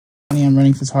I'm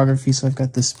running photography, so I've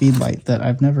got the speed light that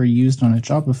I've never used on a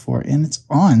job before, and it's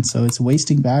on, so it's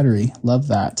wasting battery. Love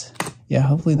that. Yeah,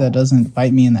 hopefully that doesn't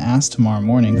bite me in the ass tomorrow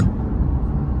morning.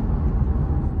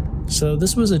 So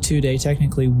this was a 2-day,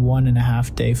 technically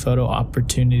 1.5-day photo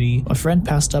opportunity. A friend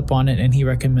passed up on it and he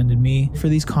recommended me. For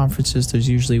these conferences, there's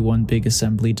usually one big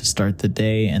assembly to start the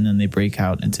day and then they break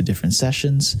out into different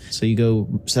sessions. So you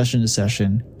go session to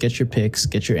session, get your pics,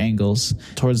 get your angles.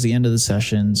 Towards the end of the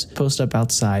sessions, post up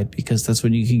outside because that's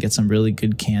when you can get some really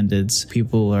good candids.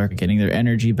 People are getting their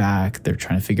energy back. They're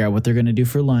trying to figure out what they're going to do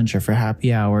for lunch or for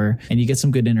happy hour. And you get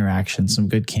some good interaction, some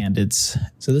good candids.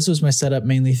 So this was my setup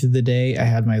mainly through the day. I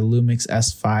had my Lumix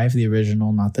S5, the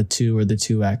original, not the 2 or the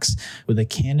 2X, with a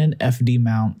Canon FD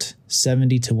mount,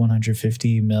 70 to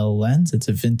 150 mil lens. It's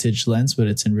a vintage lens, but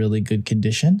it's in really good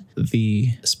condition.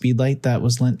 The speed light that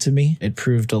was lent to me, it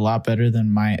proved a lot better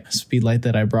than my speed light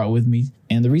that I brought with me.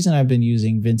 And the reason I've been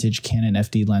using vintage Canon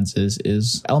FD lenses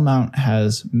is L-mount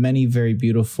has many very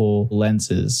beautiful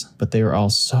lenses, but they are all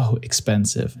so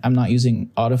expensive. I'm not using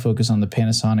autofocus on the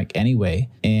Panasonic anyway,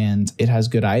 and it has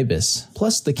good IBIS.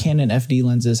 Plus the Canon FD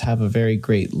lenses have a very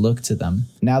great look to them.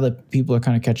 Now that people are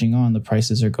kind of catching on, the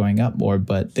prices are going up more,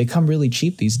 but they come really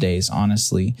cheap these days,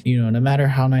 honestly. You know, no matter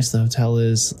how nice the hotel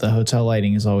is, the hotel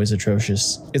lighting is always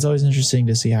atrocious. It's always interesting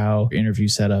to see how interview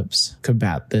setups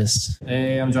combat this.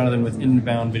 Hey, I'm Jonathan with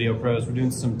Inbound Video Pros. We're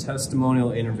doing some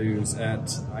testimonial interviews at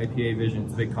IPA Vision.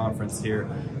 It's a big conference here.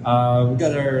 We've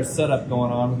got our setup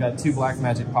going on. We've got 2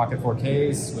 Blackmagic Pocket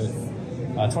 4Ks with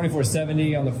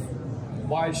 2470 on the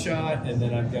wide shot, and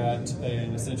then I've got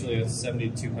essentially a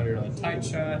 70-200 on the tight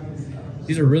shot.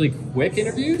 These are really quick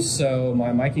interviews, so my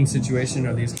miking situation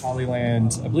are these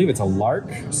Hollyland, I believe it's a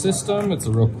Lark system. It's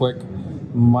a real quick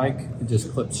mic. It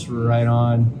just clips right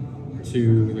on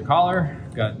to the collar.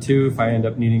 Got 2 if I end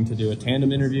up needing to do a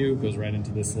tandem interview. It goes right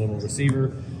into this little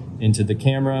receiver, into the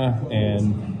camera,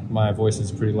 and my voice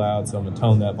is pretty loud, so I'm gonna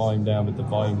tone that volume down, but the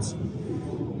volume's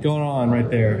going on right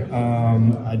there.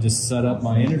 I just set up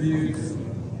my interviews.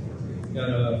 Got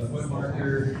a foot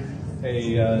marker,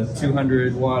 a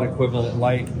 200 watt equivalent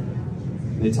light.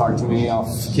 They talk to me off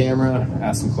camera,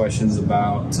 ask some questions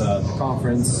about the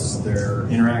conference, their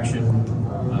interaction,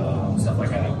 stuff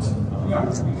like that.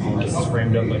 This is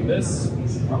framed up like this.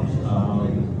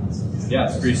 Yeah,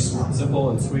 it's pretty simple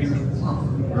and sweet,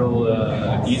 real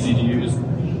easy to use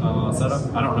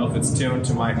setup. I don't know if it's tuned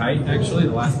to my height actually.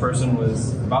 The last person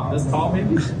was about this tall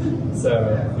maybe,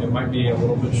 so it might be a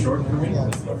little bit short for me.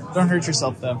 Don't hurt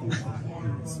yourself though.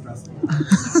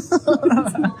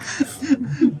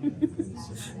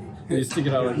 You stick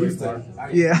it out like this far.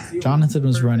 Yeah. Jonathan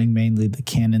was running mainly the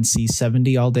Canon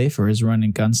C70 all day for his run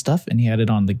and gun stuff, and he had it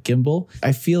on the gimbal.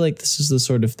 I feel like this is the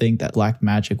sort of thing that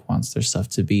Blackmagic wants their stuff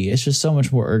to be. It's just so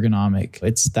much more ergonomic.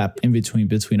 It's that in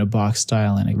between a box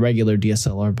style and a regular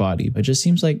DSLR body, but it just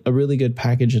seems like a really good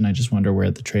package, and I just wonder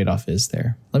where the trade-off is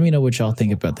there. Let me know what y'all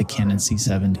think about the Canon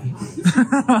C70.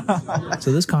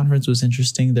 So this conference was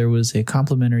interesting. There was a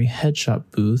complimentary headshot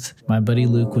booth. My buddy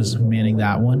Luke was manning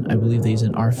that one. I believe they use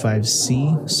an R5C,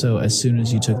 so as soon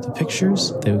as you took the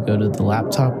pictures, they would go to the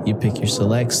laptop, you pick your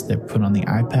selects, they're put on the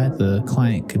iPad, the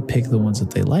client could pick the ones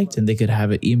that they liked, and they could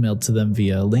have it emailed to them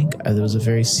via a link. It was a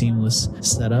very seamless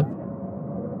setup.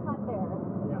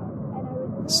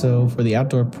 So for the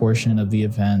outdoor portion of the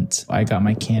event, I got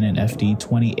my Canon FD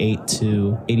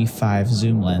 28-85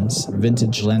 zoom lens.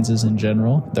 Vintage lenses in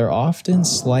general, they're often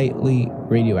slightly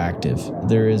radioactive.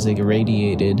 There is a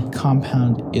radiated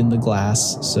compound in the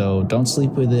glass, so don't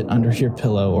sleep with it under your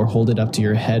pillow or hold it up to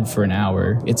your head for an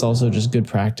hour. It's also just good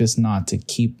practice not to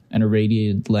keep an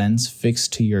irradiated lens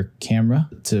fixed to your camera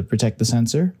to protect the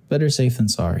sensor. Better safe than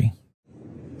sorry.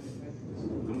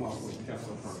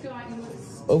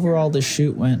 Overall, the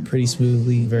shoot went pretty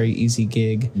smoothly, very easy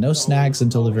gig. No snags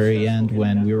until the very end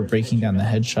when we were breaking down the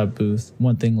headshot booth.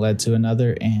 One thing led to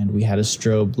another and we had a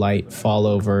strobe light fall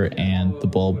over and the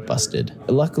bulb busted.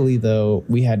 Luckily though,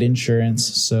 we had insurance,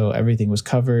 so everything was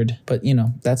covered. But you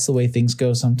know, that's the way things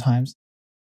go sometimes.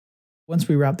 Once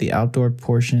we wrapped the outdoor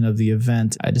portion of the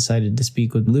event, I decided to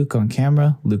speak with Luke on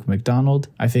camera, Luke McDonald.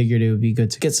 I figured it would be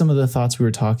good to get some of the thoughts we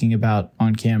were talking about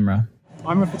on camera.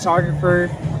 I'm a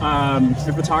photographer,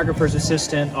 a photographer's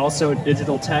assistant, also a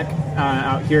digital tech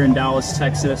out here in Dallas,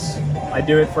 Texas. I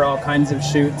do it for all kinds of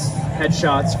shoots,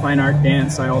 headshots, fine art,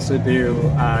 dance. I also do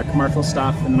commercial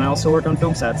stuff, and then I also work on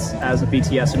film sets as a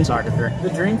BTS photographer.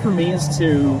 The dream for me is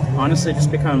to honestly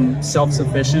just become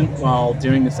self-sufficient while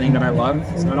doing the thing that I love.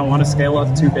 So I don't want to scale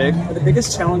up too big. But the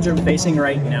biggest challenge I'm facing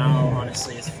right now,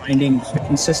 honestly, is finding a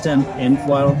consistent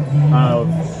inflow of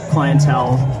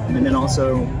clientele, and then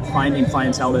also finding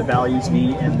clientele that values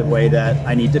me in the way that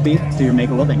I need to be to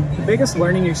make a living. The biggest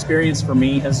learning experience for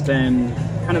me has been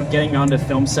kind of getting onto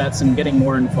film sets and getting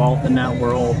more involved in that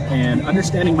world and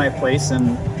understanding my place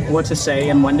and what to say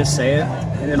and when to say it,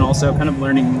 and then also kind of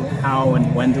learning how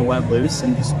and when to let loose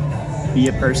and just be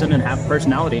a person and have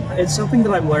personality. It's something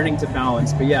that I'm learning to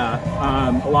balance, but yeah,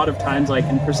 a lot of times I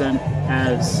can present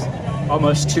as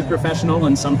almost too professional,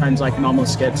 and sometimes I can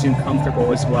almost get too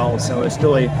comfortable as well. So it's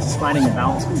really just finding a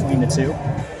balance between the two.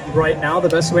 Right now, the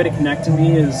best way to connect to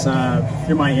me is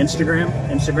through my Instagram.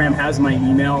 Instagram has my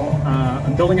email.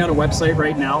 I'm building out a website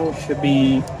right now. It should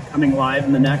be coming live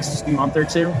in the next month or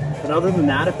two. But other than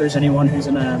that, if there's anyone who's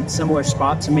in a similar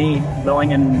spot to me,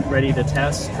 willing and ready to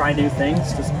test, try new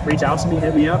things, just reach out to me,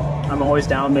 hit me up. I'm always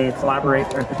down to collaborate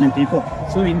with new people.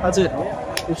 Sweet, that's it.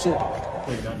 Good shit.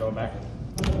 You're not going back.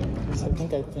 I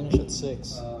think I finished at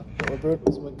 6. What bird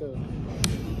was what go?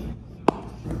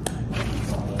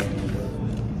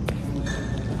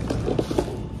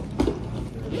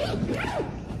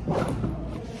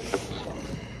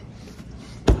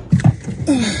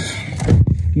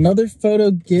 Another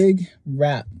photo gig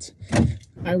wrapped.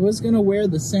 I was gonna wear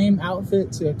the same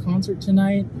outfit to a concert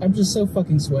tonight. I'm just so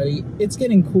fucking sweaty. It's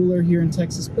getting cooler here in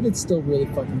Texas, but it's still really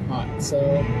fucking hot, so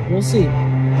we'll see.